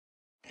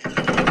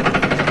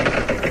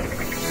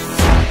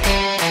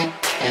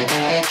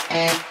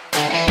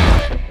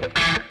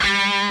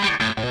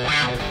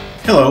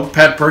Hello,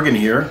 Pat Bergen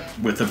here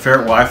with the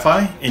Ferret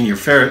Wi-Fi and your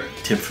Ferret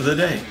tip for the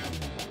day.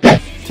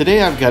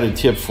 Today I've got a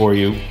tip for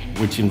you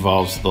which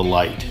involves the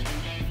light.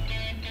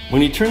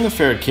 When you turn the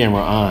Ferret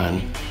camera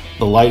on,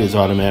 the light is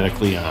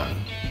automatically on.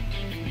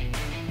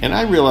 And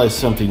I realized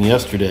something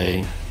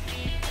yesterday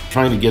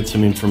trying to get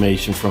some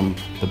information from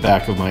the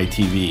back of my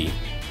TV.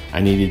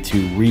 I needed to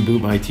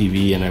reboot my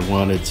TV and I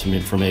wanted some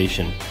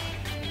information.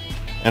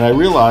 And I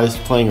realized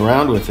playing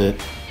around with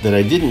it that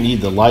I didn't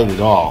need the light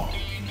at all.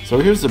 So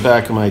here's the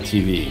back of my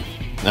TV.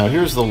 Now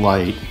here's the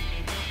light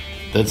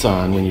that's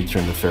on when you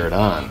turn the Ferret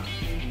on.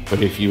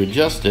 But if you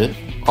adjust it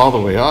all the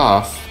way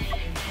off,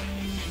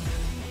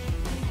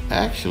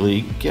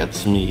 actually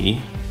gets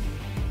me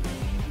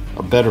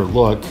a better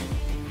look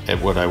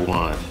at what I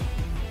want.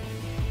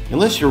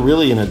 Unless you're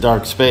really in a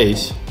dark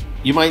space,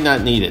 you might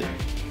not need it.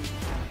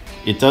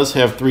 It does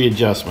have 3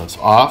 adjustments: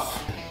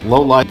 off,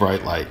 low light,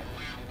 bright light.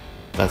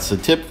 That's the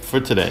tip for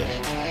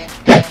today.